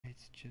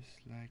just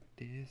like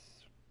this.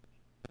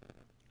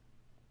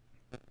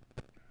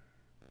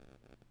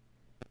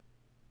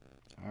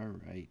 All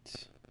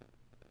right.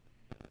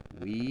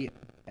 We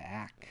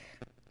back.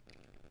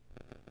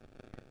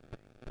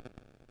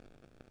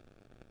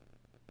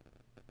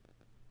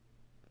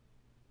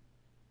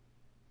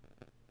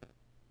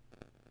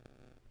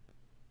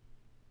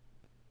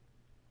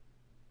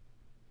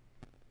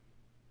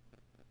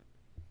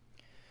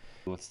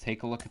 Let's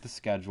take a look at the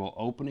schedule.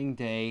 Opening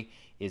day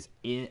is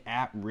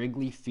at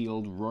Wrigley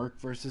Field, Rourke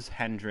versus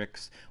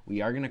Hendricks.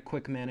 We are going to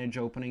quick manage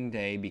opening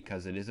day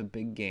because it is a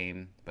big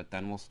game, but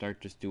then we'll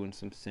start just doing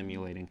some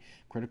simulating.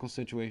 Critical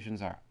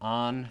situations are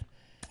on.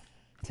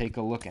 Take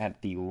a look at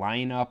the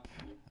lineup.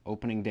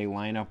 Opening day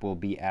lineup will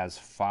be as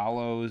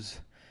follows.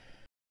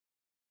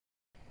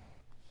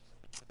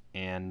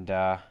 And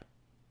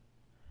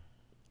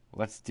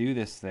let's do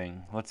this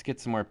thing. Let's get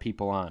some more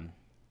people on,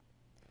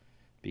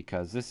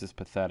 because this is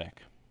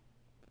pathetic.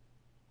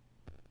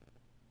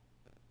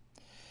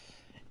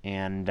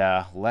 And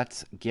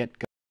let's get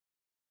going.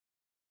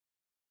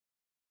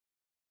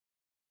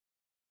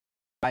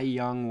 Cy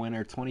Young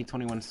winner,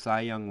 2021 Cy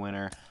Young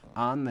winner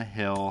on the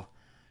hill.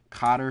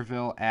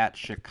 Cotterville at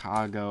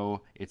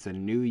Chicago. It's a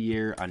new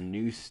year, a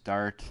new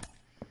start.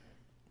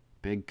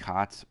 Big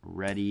Cott's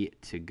ready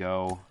to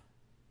go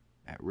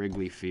at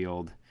Wrigley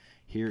Field.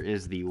 Here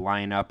is the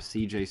lineup.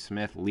 CJ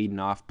Smith leading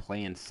off,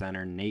 playing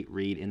center. Nate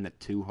Reed in the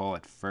 2-hole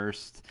at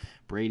first.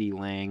 Brady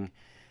Lang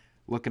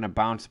looking to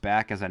bounce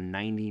back as a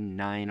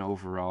 99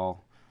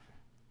 overall.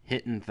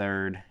 Hitting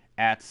third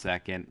at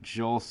second.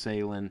 Joel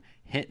Salin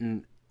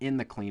hitting in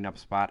the cleanup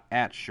spot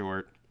at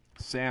short.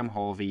 Sam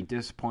Holvey,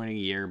 disappointing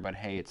year, but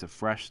hey, it's a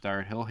fresh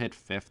start. He'll hit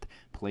fifth,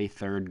 play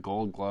third,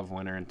 Gold Glove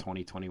winner in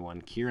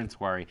 2021. Kieran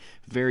Swari,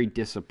 very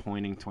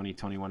disappointing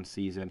 2021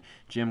 season.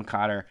 Jim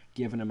Cotter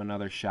giving him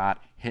another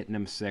shot, hitting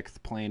him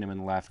sixth, playing him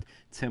in left.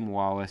 Tim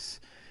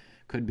Wallace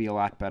could be a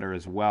lot better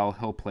as well.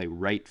 He'll play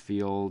right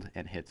field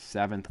and hit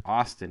seventh.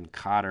 Austin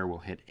Cotter will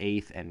hit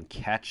eighth and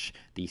catch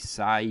the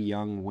Cy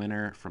Young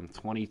winner from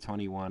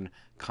 2021.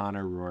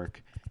 Connor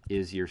Rourke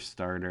is your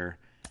starter.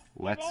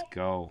 Let's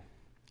go.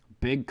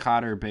 Big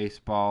Cotter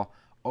baseball.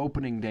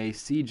 Opening day,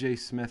 CJ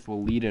Smith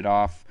will lead it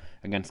off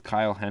against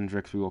Kyle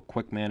Hendricks. We will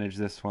quick manage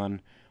this one.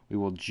 We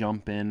will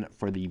jump in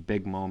for the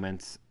big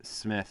moments.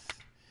 Smith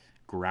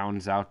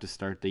grounds out to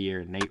start the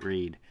year. Nate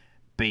Reed,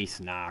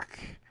 base knock.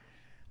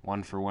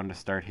 1-for-1 to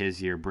start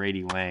his year.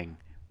 Brady Lang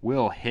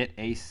will hit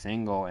a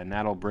single, and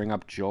that'll bring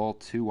up Joel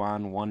 2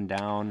 on, 1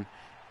 down,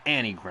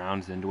 and he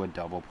grounds into a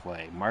double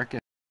play. Marcus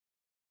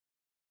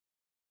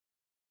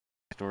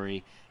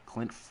Story,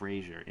 Clint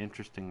Frazier,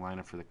 interesting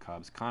lineup for the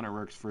Cubs. Connor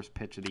Rourke's first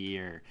pitch of the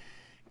year,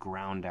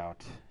 ground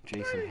out.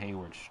 Jason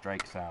Hayward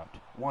strikes out.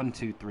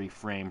 1-2-3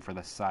 frame for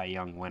the Cy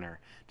Young winner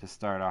to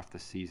start off the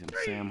season.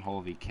 Sam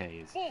Holvey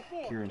K's.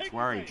 Kieran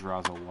Swari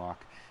draws a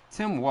walk.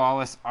 Tim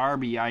Wallace,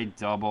 RBI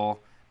double,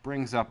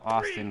 brings up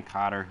Austin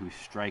Cotter, who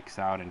strikes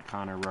out, and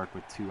Connor Rourke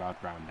with 2 out,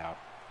 ground out.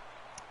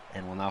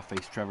 And will now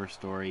face Trevor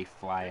Story,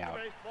 fly out.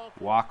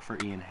 Walk for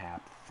Ian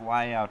Happ,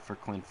 fly out for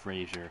Clint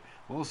Frazier.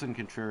 Wilson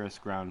Contreras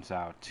grounds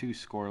out, 2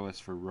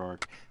 scoreless for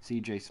Rourke.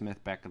 CJ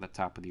Smith back at the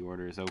top of the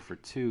order is 0 for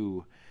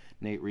 2.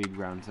 Nate Reed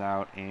grounds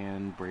out,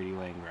 and Brady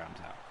Lang grounds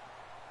out.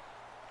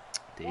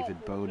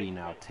 David Bodie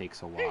now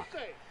takes a walk.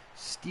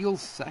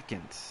 Steals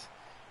second.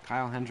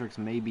 Kyle Hendricks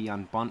may be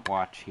on bunt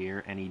watch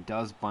here, and he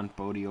does bunt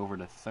Bodie over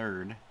to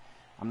third.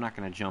 I'm not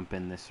going to jump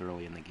in this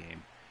early in the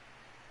game.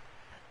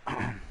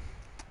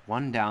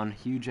 1 down,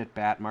 huge at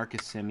bat.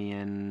 Marcus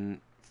Semien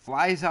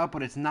flies out,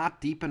 but it's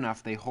not deep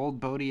enough. They hold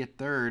Bodie at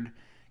third.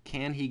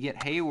 Can he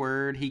get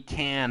Hayward? He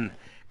can.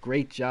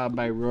 Great job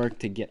by Rourke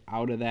to get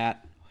out of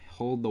that.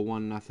 Hold the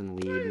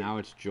 1-0 lead. Now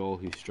it's Joel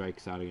who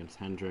strikes out against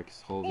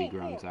Hendricks. Holvey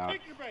grounds out.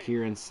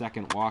 Kieran's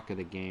second walk of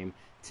the game.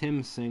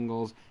 Tim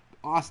singles.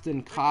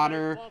 Austin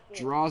Cotter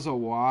draws a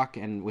walk,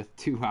 and with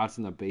 2 outs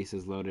and the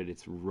bases loaded,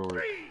 it's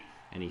Rourke,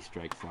 and he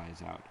strike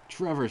flies out.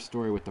 Trevor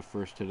Story with the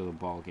first hit of the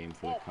ball game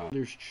for the Cubs.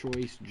 Fielder's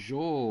choice.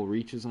 Joel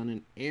reaches on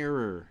an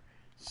error.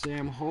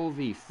 Sam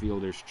Holvey,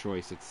 fielder's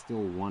choice. It's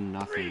still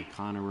 1-0.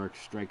 Connor Rourke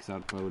strikes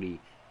out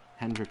Bodie.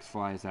 Hendricks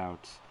flies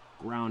out.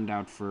 Ground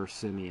out for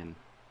Semien.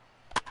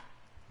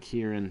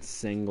 Kieran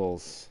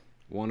singles.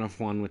 1 of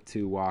 1 with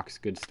 2 walks.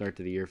 Good start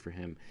to the year for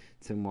him.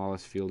 Tim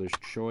Wallace, fielder's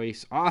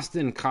choice.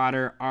 Austin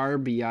Cotter,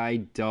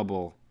 RBI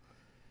double.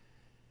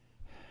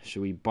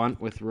 Should we bunt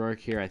with Rourke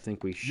here? I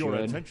think we should. Your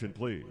attention,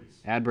 please.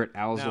 Adbert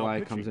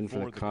Alzolay comes in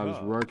for the Cubs.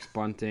 Rourke's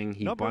bunting.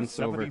 He bunts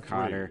over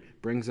Cotter.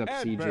 Brings up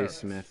CJ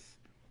Smith.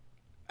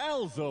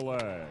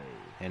 Alzolay.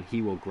 And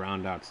he will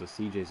ground out. So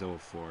CJ's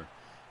 0-4.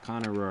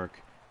 Connor Rourke,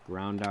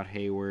 ground out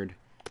Hayward.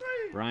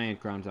 Bryant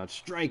grounds out.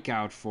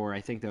 Strikeout for, I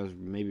think that was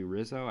maybe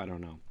Rizzo. I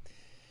don't know.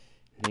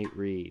 Nate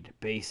Reed,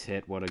 base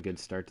hit. What a good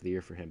start to the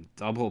year for him.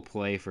 Double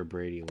play for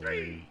Brady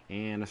Lang.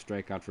 And a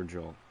strikeout for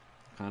Joel.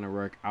 Connor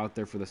Rourke out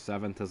there for the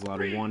 7th. Has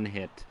allowed 1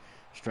 hit.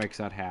 Strikes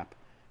out Happ.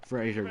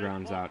 Frazier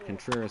grounds out.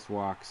 Contreras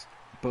walks.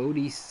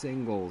 Bodie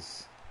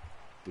singles.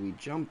 Do we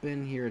jump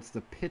in here? It's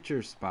the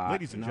pitcher spot.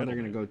 Ladies and now they're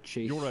gentlemen, going to go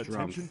chase your Strumpf.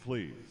 attention,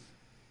 please.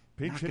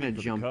 Pinch Not going hitting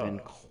to for jump the in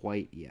Cubs.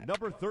 quite yet.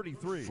 Number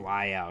 33.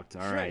 Fly out.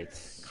 All right.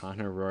 Chase.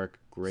 Connor Rourke,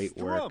 great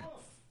work.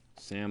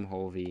 Sam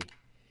Holvey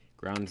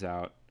grounds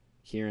out.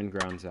 Kieran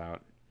grounds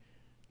out.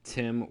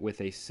 Tim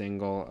with a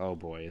single. Oh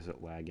boy, is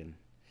it lagging.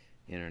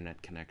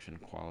 Internet connection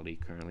quality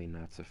currently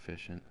not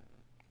sufficient.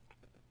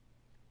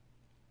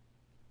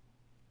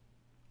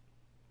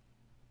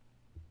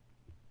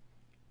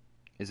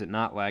 Is it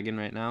not lagging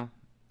right now?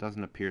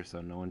 Doesn't appear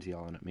so. No one's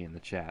yelling at me in the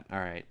chat. All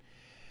right.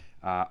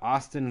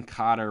 Austin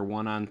Cotter,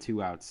 1 on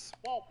 2 outs.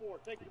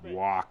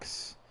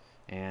 Walks.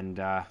 And,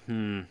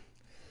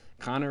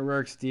 Connor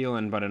Rourke's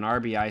dealing, but an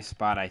RBI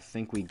spot, I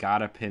think we got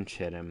to pinch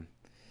hit him.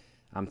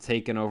 I'm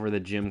taking over the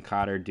Jim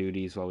Cotter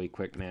duties while we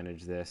quick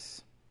manage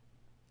this.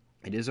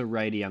 It is a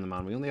righty on the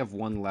mound. We only have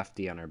one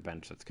lefty on our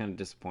bench. That's kind of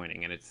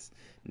disappointing, and it's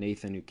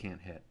Nathan who can't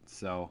hit.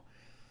 So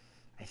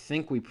I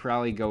think we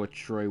probably go with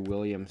Troy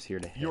Williams here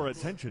to hit. Your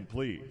attention,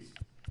 please.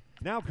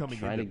 Now coming in.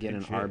 Try to get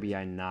an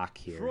RBI knock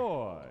here.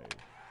 Troy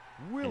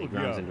And he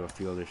grounds into a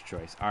fielder's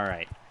choice. All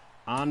right.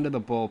 On to the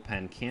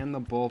bullpen. Can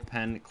the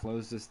bullpen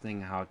close this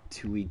thing out?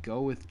 Do we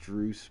go with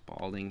Drew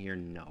Spalding here?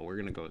 No, we're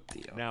going to go with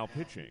Theo. Now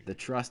pitching. The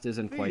trust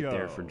isn't quite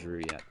there for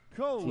Drew yet.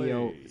 Coley.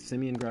 Theo,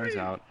 Simeon grounds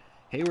out.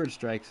 Hayward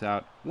strikes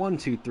out.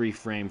 1-2-3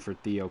 frame for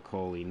Theo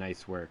Coley.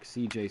 Nice work.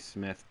 CJ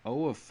Smith,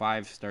 0 of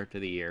 5 start to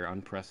the year.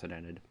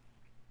 Unprecedented.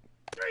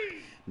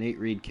 Nate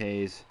Reed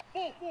Ks.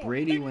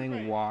 Brady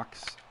Lang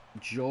walks.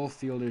 Joel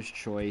Fielder's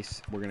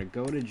choice. We're going to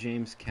go to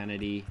James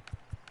Kennedy.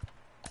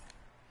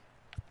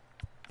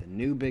 The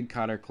new Big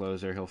Cotter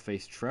closer. He'll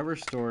face Trevor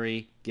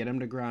Story. Get him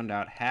to ground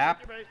out.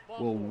 Hap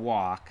will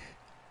walk.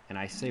 And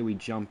I say we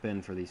jump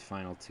in for these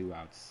final 2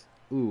 outs.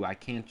 Ooh, I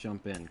can't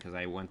jump in because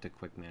I went to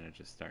quick manage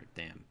to start.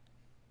 Damn.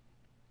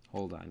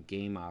 Hold on.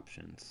 Game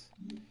options.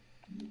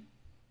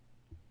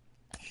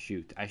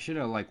 Shoot. I should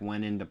have,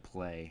 went into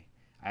play.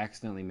 I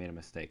accidentally made a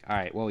mistake. All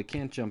right. Well, we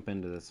can't jump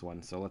into this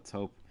one, so let's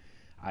hope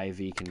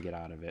IV can get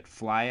out of it.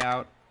 Fly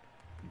out.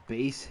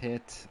 Base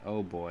hit.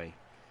 Oh, boy.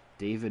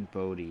 David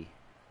Bodie.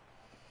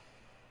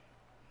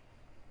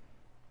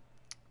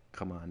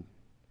 Come on.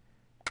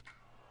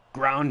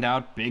 Ground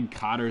out. Big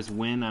Cotters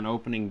win on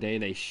opening day.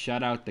 They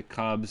shut out the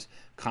Cubs.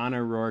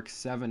 Connor Rourke,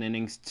 7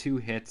 innings, 2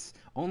 hits,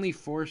 only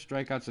 4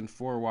 strikeouts and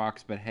 4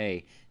 walks, but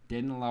hey,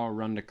 didn't allow a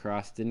run to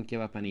cross, didn't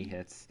give up any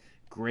hits.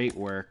 Great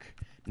work.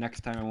 Next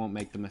time I won't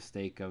make the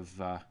mistake of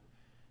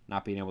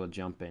not being able to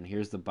jump in.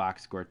 Here's the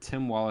box score.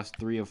 Tim Wallace,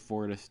 3 of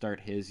 4 to start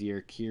his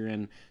year.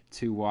 Kieran,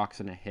 2 walks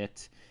and a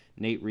hit.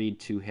 Nate Reed,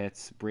 2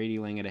 hits. Brady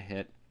Lang at a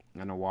hit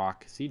and a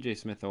walk. CJ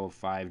Smith, 0 of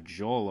 5.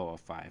 Joel, 0 of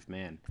 5.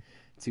 Man.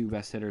 2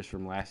 best hitters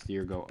from last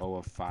year go 0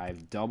 of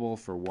 5. Double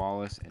for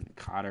Wallace and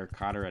Cotter.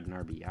 Cotter at an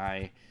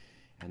RBI.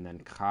 And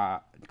then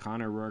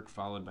Connor Rourke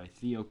followed by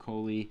Theo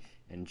Coley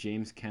and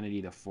James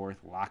Kennedy the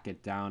fourth. Lock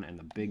it down. And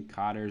the Big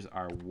Cotters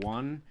are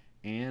 1-0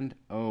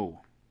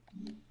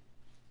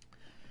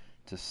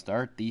 to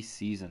start the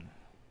season.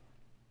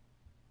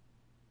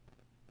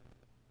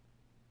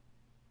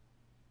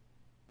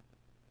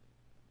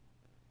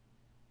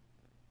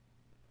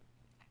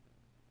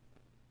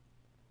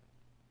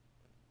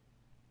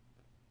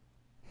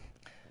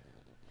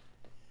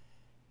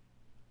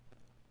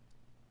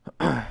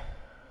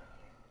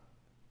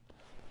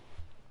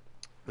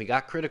 We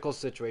got critical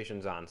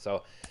situations on,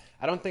 so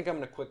I don't think I'm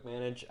going to quick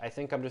manage. I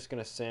think I'm just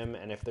going to sim,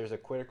 and if there's a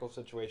critical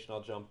situation,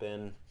 I'll jump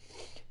in.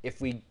 If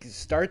we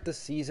start the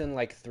season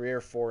 3 or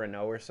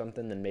 4-0 or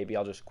something, then maybe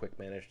I'll just quick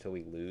manage till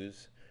we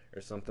lose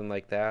or something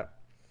like that.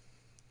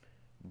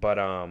 But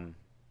I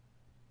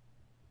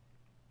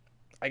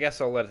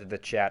guess I'll let the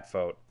chat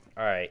vote.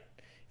 All right,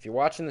 if you're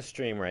watching the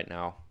stream right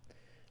now,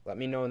 let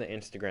me know in the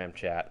Instagram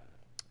chat.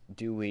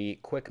 Do we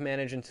quick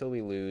manage until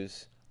we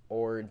lose,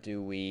 or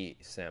do we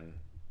sim?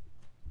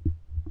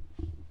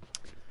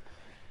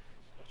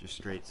 Just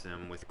straight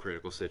sim with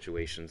critical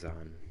situations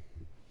on.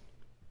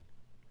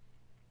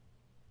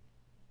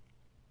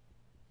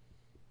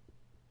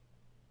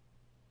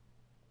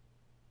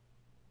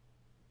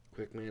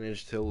 Quick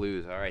manage till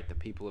lose. All right, the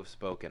people have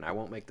spoken. I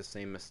won't make the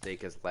same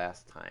mistake as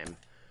last time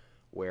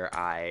where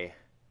I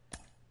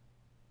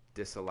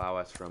disallow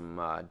us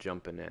from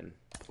jumping in.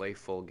 Play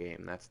full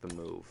game. That's the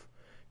move.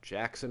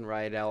 Jackson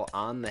Rydell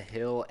on the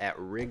hill at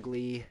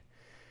Wrigley.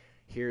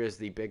 Here is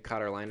the Big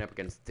Cotter lineup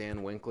against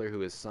Dan Winkler,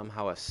 who is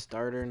somehow a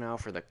starter now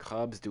for the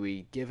Cubs. Do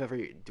we give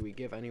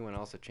anyone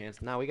else a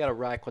chance? No, we got to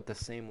rock with the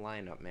same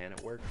lineup, man. It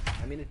worked.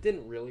 I mean, it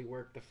didn't really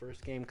work the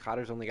first game.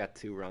 Cotter's only got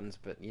 2 runs,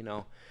 but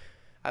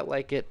I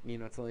like it.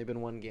 It's only been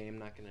 1 game.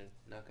 Not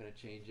gonna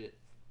change it.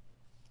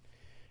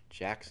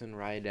 Jackson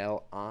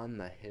Rydell on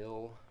the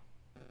hill.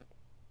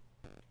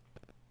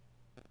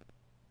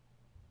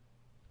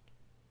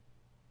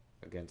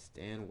 Against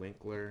Dan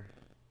Winkler.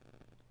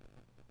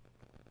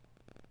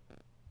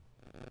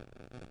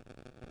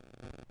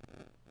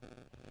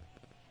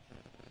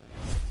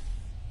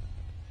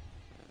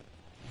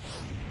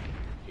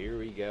 Here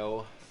we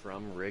go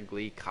from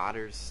Wrigley.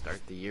 Cotters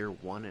start the year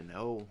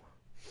 1-0.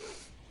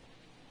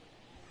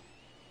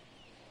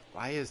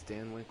 Why is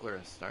Dan Winkler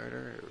a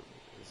starter?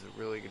 Is a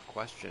really good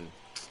question.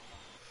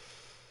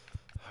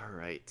 All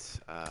right.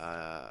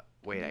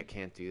 Wait, I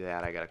can't do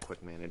that. I got to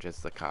quick manage. It's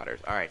the Cotters.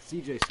 All right,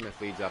 CJ Smith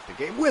leads off the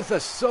game with a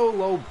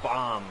solo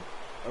bomb.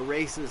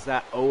 Erases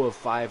that 0 of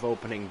 5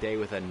 opening day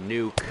with a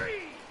nuke.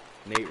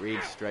 Nate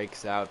Reed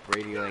strikes out.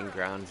 Brady Lang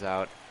grounds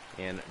out.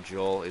 And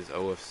Joel is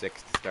 0 of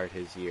 6 to start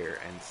his year.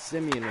 And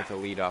Simeon with a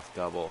leadoff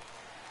double.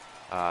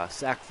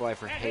 Sack fly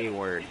for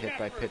Hayward. Hit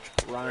by pitch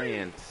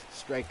Bryant.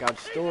 Strikeout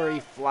Story.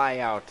 Fly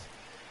out.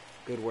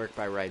 Good work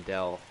by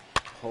Rydell.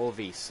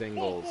 Holvey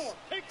singles.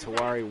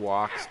 Tawari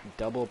walks.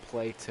 Double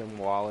play Tim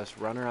Wallace.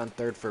 Runner on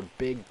third for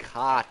Big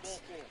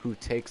Cott, who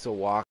takes a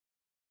walk.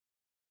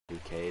 2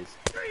 Ks.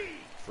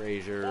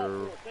 Frazier.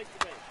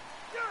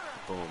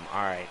 Boom.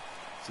 All right.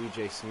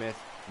 CJ Smith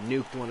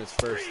nuked one his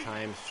first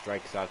time.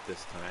 Strikes out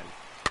this time.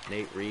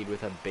 Nate Reed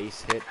with a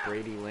base hit.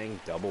 Brady Lang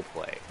double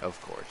play,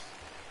 of course.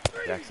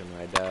 Jackson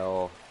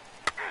Rydell.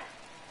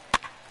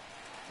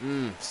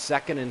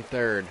 Second and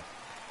third.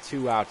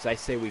 2 outs. I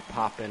say we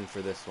pop in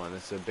for this one.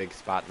 This is a big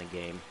spot in the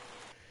game.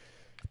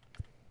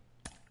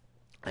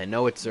 I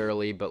know it's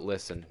early, but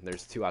listen,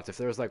 there's 2 outs. If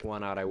there was like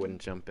 1 out, I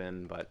wouldn't jump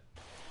in, but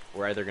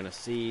we're either going to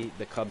see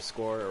the Cubs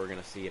score or we're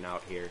going to see an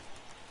out here.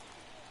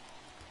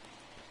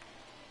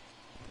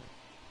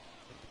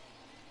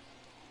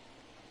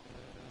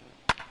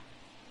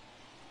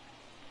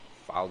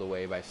 Fouled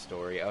away by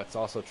Story. Oh, it's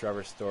also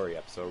Trevor Story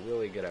up, so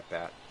really good at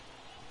bat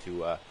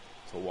to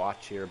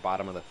watch here.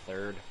 Bottom of the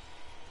third.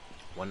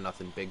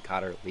 1-0 Big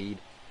Cotter lead.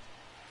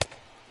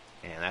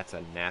 And that's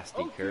a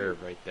nasty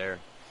curve right there.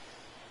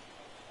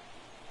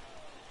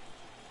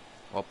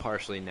 Well,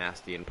 partially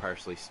nasty and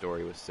partially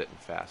Story was sitting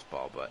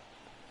fastball, but...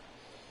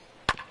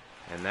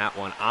 And that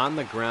one on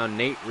the ground.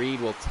 Nate Reed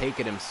will take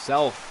it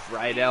himself.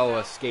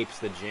 Rydell escapes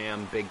the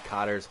jam. Big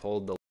Cotters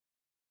hold the...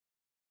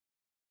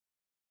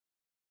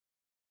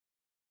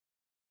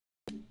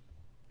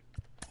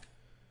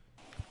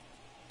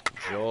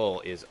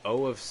 Joel is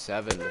 0 of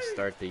 7 to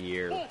start the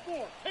year.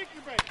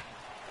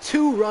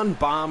 2-run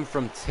bomb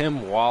from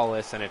Tim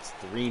Wallace, and it's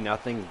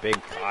 3-0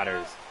 Big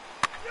Cotters.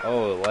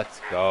 Oh,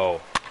 let's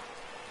go.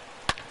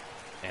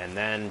 And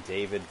then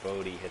David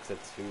Bodie hits a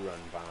 2-run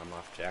bomb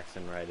off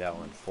Jackson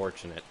Rydell.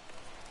 Unfortunate.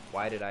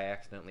 Why did I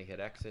accidentally hit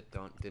exit?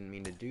 Didn't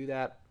mean to do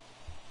that.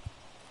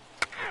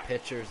 The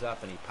pitcher's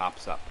up, and he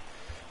pops up.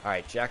 All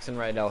right, Jackson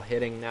Rydell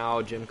hitting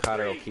now. Jim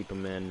Cotter will keep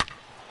him in.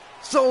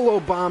 Solo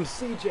bomb,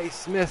 CJ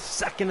Smith,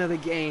 second of the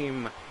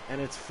game,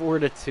 and it's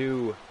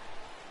 4-2.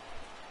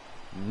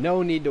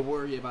 No need to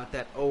worry about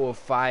that 0 of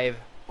 5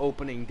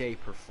 opening day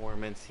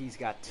performance. He's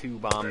got 2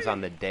 bombs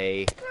on the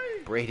day.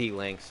 Brady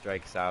Lang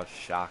strikes out,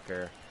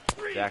 shocker.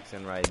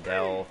 Jackson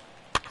Rydell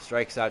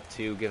strikes out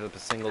 2, gives up a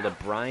single to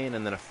Brian,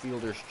 and then a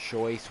fielder's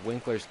choice.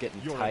 Winkler's getting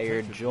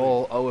tired.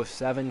 Joel 0 of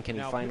 7. Can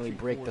he finally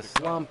break the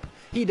slump?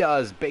 He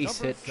does. Base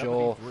hit,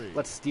 Joel.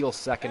 Let's steal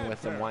second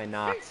with him. Why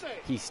not?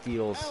 He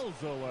steals.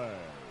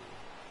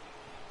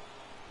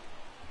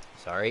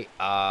 Sorry.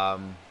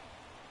 Sam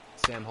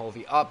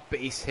Holvey up.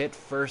 Base hit,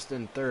 first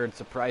and third.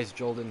 Surprised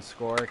Joel didn't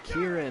score.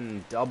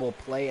 Kieran double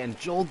play, and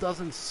Joel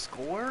doesn't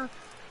score?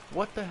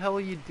 What the hell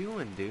are you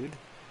doing, dude?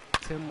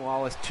 Tim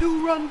Wallace,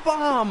 2-run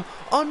bomb!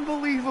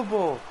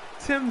 Unbelievable!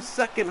 Tim's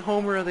second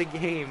homer of the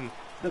game.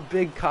 The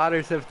Big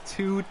Cotters have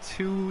 2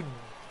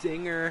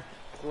 dinger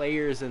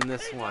players in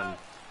this one.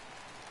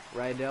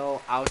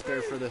 Rydell out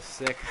there for the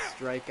 6th.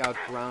 Strikeout,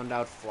 ground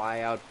out,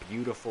 fly out.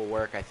 Beautiful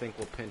work. I think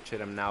we'll pinch hit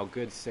him now.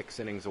 Good 6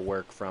 innings of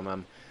work from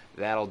him.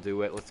 That'll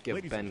do it. Let's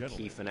give Ben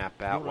Keefe an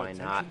at-bat. Why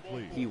not?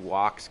 He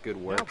walks. Good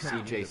work.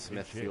 CJ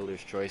Smith,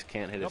 fielder's choice.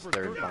 Can't hit his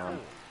 3rd bomb.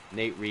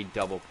 Nate Reed,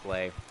 double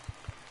play.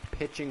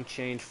 Pitching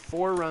change,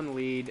 4-run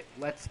lead.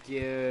 Let's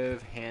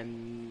give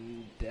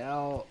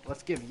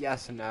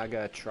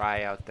Yasunaga a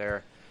try out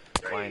there.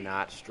 Why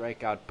not?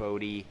 Strikeout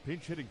Bodie.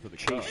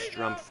 Chase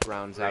Strumpf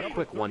grounds out.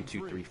 Quick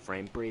 1-2-3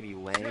 frame. Brady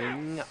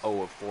Lang,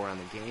 0 of 4 on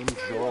the game.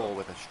 Joel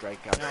with a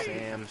strikeout.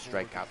 Sam,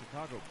 strikeout.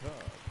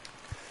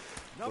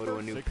 Go to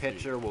a new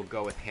pitcher. We'll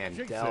go with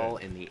Handel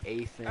in the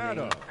 8th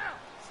inning.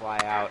 Fly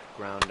out,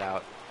 ground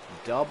out,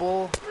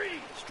 double,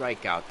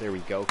 strikeout. There we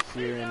go.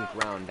 Kieran,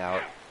 ground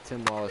out.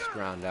 Tim Wallace,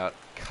 ground out.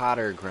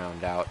 Cotter,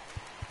 ground out.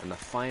 And the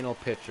final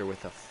pitcher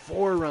with a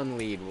 4-run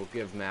lead will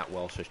give Matt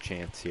Welsh a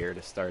chance here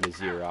to start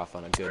his year off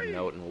on a good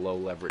note in a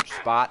low-leverage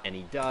spot, and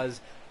he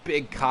does.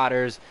 Big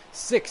Cotters,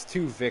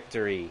 6-2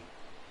 victory.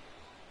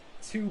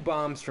 2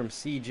 bombs from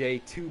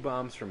CJ, 2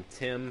 bombs from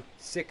Tim,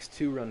 6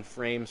 2-run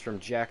frames from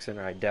Jackson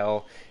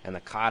Rydell, and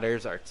the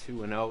Cotters are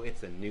 2-0.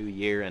 It's a new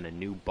year and a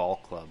new ball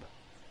club.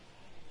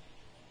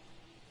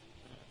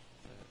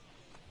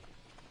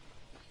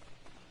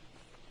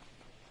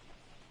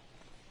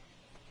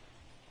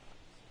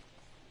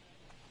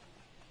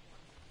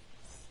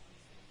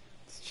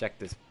 Check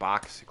this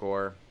box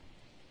score.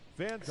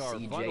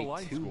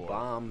 CJ, 2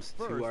 bombs,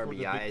 2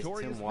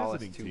 RBIs. Tim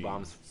Wallace, 2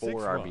 bombs,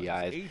 4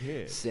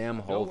 RBIs. Sam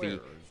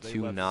Holvey,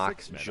 2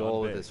 knocks.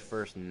 Joel with his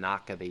first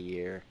knock of the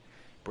year.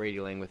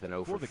 Brady Lang with an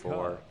 0 for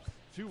 4.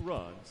 2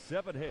 runs,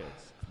 7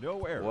 hits,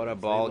 no errors. What a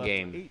ball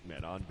game. 8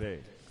 men on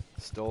base.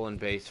 Stolen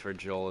base for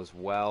Joel as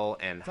well.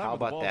 And Time how of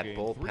the about ball that game,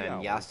 bullpen? 3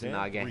 hours and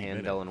Yasunaga, 3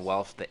 Handel, and minutes.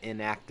 Welsh, the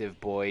inactive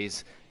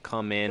boys,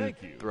 come in,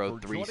 Thank you throw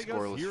for 3 joining us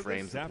scoreless here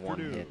frames this with 1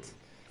 afternoon. hit.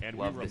 And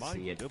we Love to remind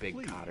see you it. to Big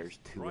please Cotters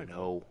try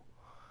 2-0.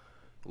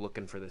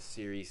 Looking for the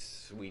series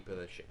sweep of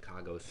the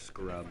Chicago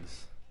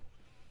Scrubs.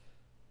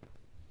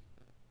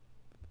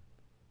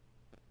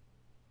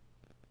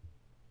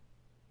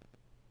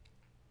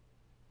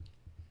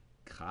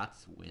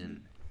 Cots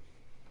win.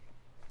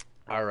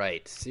 All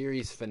right,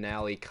 series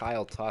finale.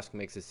 Kyle Tusk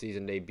makes his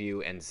season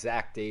debut, and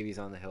Zach Davies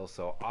on the hill,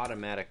 so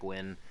automatic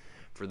win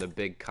for the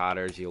Big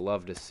Cotters. You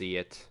love to see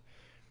it.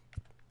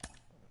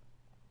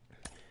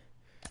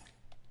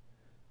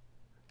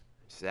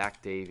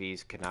 Zach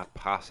Davies cannot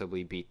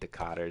possibly beat the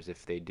Cotters.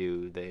 If they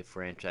do, the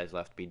franchise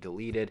left be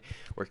deleted.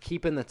 We're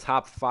keeping the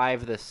top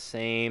 5 the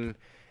same,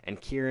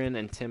 and Kieran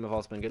and Tim have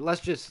also been good.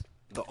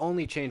 The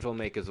only change we'll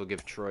make is we'll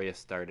give Troy a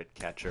start at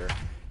catcher.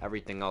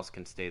 Everything else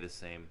can stay the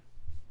same.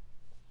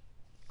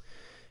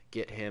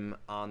 Get him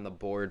on the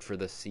board for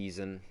the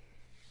season.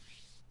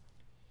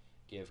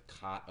 Give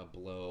Cott a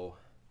blow.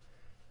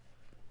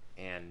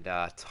 And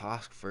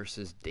Tusk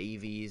versus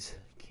Davies.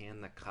 Can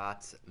the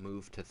Cots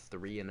move to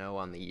 3-0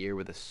 on the year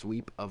with a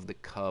sweep of the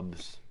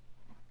Cubs?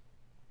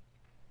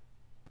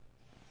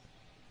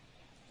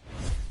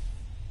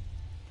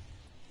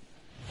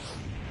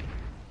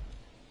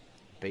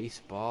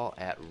 Baseball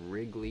at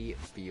Wrigley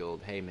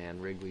Field. Hey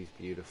man, Wrigley's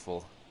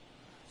beautiful.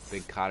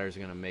 Big Cotter's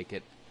going to make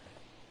it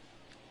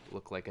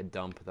look like a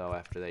dump, though,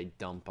 after they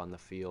dump on the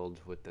field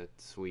with the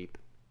sweep.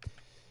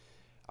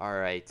 All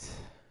right.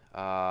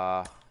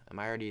 Am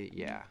I already?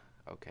 Yeah.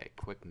 Okay,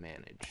 quick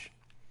manage.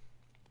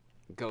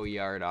 Go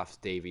yard off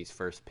Davies'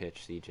 first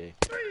pitch, CJ.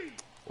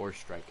 Or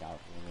strikeout.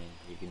 I mean,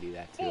 you can do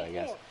that, too, I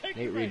guess.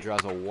 Nate Reed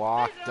draws a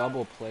walk.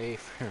 Double play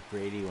for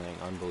Brady Lang.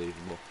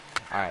 Unbelievable.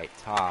 All right,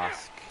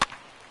 Tusk.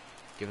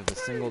 Give him a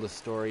single to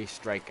Story.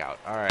 Strikeout.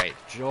 All right,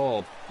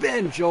 Joel.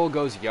 Ben Joel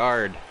goes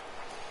yard.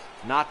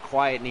 Not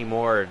quiet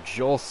anymore.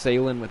 Joel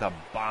Salin with a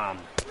bomb.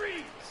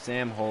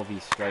 Sam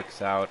Holvey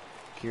strikes out.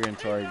 Kieran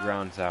Torrey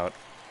grounds out.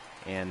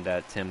 And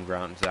Tim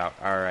grounds out.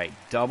 All right,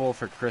 double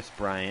for Chris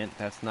Bryant.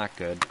 That's not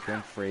good.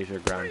 Clint Frazier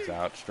grounds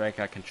out.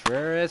 Strikeout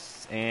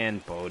Contreras.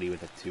 And Bodie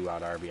with a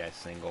 2-out RBI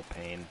single.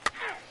 Pain.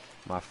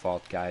 My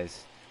fault,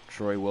 guys.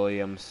 Troy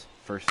Williams,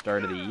 first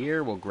start of the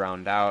year, will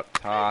ground out.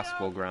 Tusk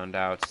will ground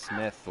out.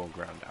 Smith will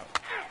ground out.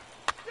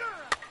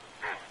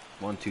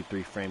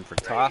 1-2-3 frame for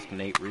Tusk.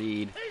 Nate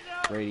Reed.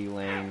 Brady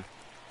Lang.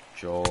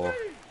 Joel.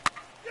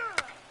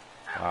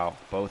 Wow,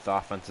 both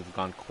offenses have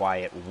gone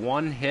quiet.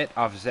 1 hit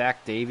off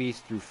Zach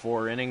Davies through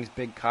 4 innings.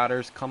 Big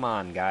Cotters, come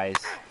on, guys.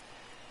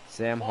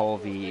 Sam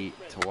Holvey,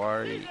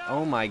 Tawari.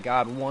 Oh my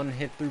God, 1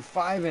 hit through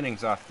 5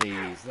 innings off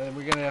Davies. Then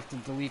we're gonna have to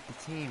delete the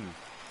team.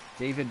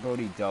 David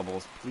Bodie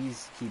doubles.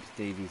 Please keep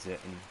Davies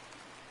hitting.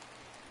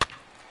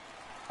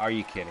 Are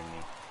you kidding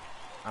me?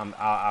 I'm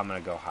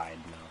gonna go hide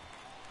now.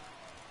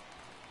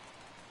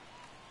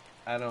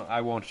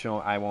 I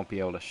won't be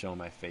able to show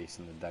my face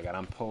in the dugout.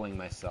 I'm pulling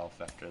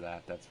myself after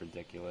that. That's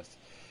ridiculous.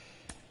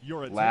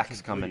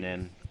 Lack's coming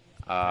in.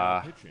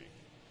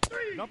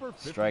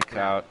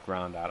 Strikeout,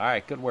 ground out. All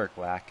right, good work,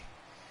 Lack.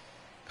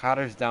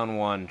 Cotter's down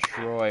 1.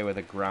 Troy with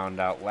a ground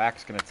out.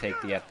 Lack's going to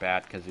take the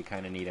at-bat because we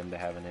kind of need him to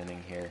have an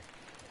inning here.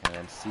 And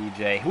then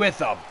CJ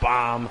with a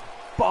bomb.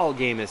 Ball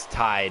game is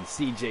tied.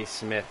 CJ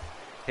Smith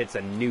hits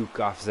a nuke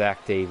off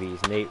Zach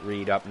Davies. Nate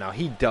Reed up now.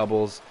 He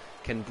doubles.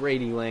 Can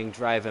Brady Lang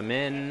drive him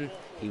in?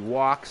 He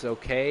walks,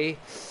 okay.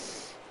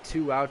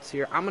 2 outs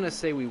here. I'm going to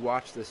say we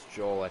watch this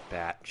Joel at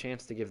bat.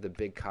 Chance to give the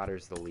Big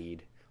Cotters the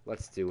lead.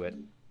 Let's do it.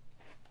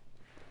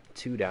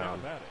 2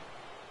 down.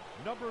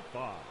 Number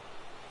 5.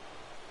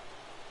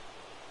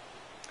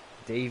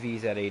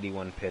 Davies at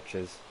 81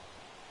 pitches.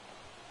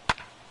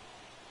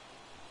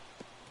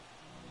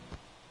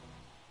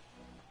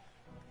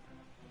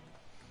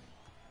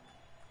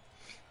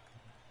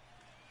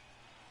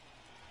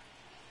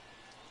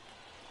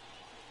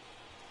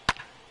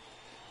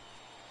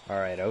 All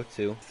right,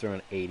 0-2.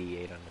 Throwing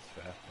 88 on this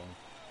fastball.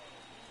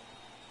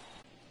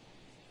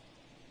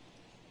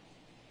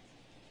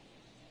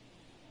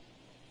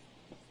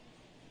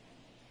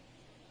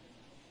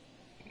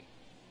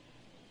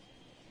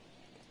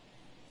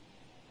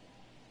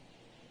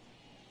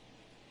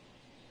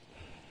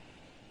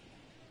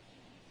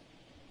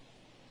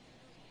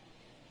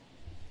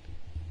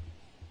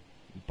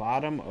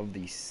 Bottom of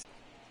the...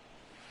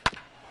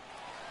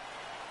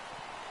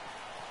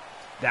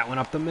 That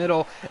went up the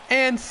middle,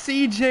 and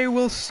CJ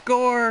will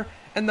score,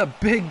 and the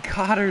Big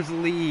Cotters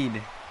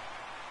lead.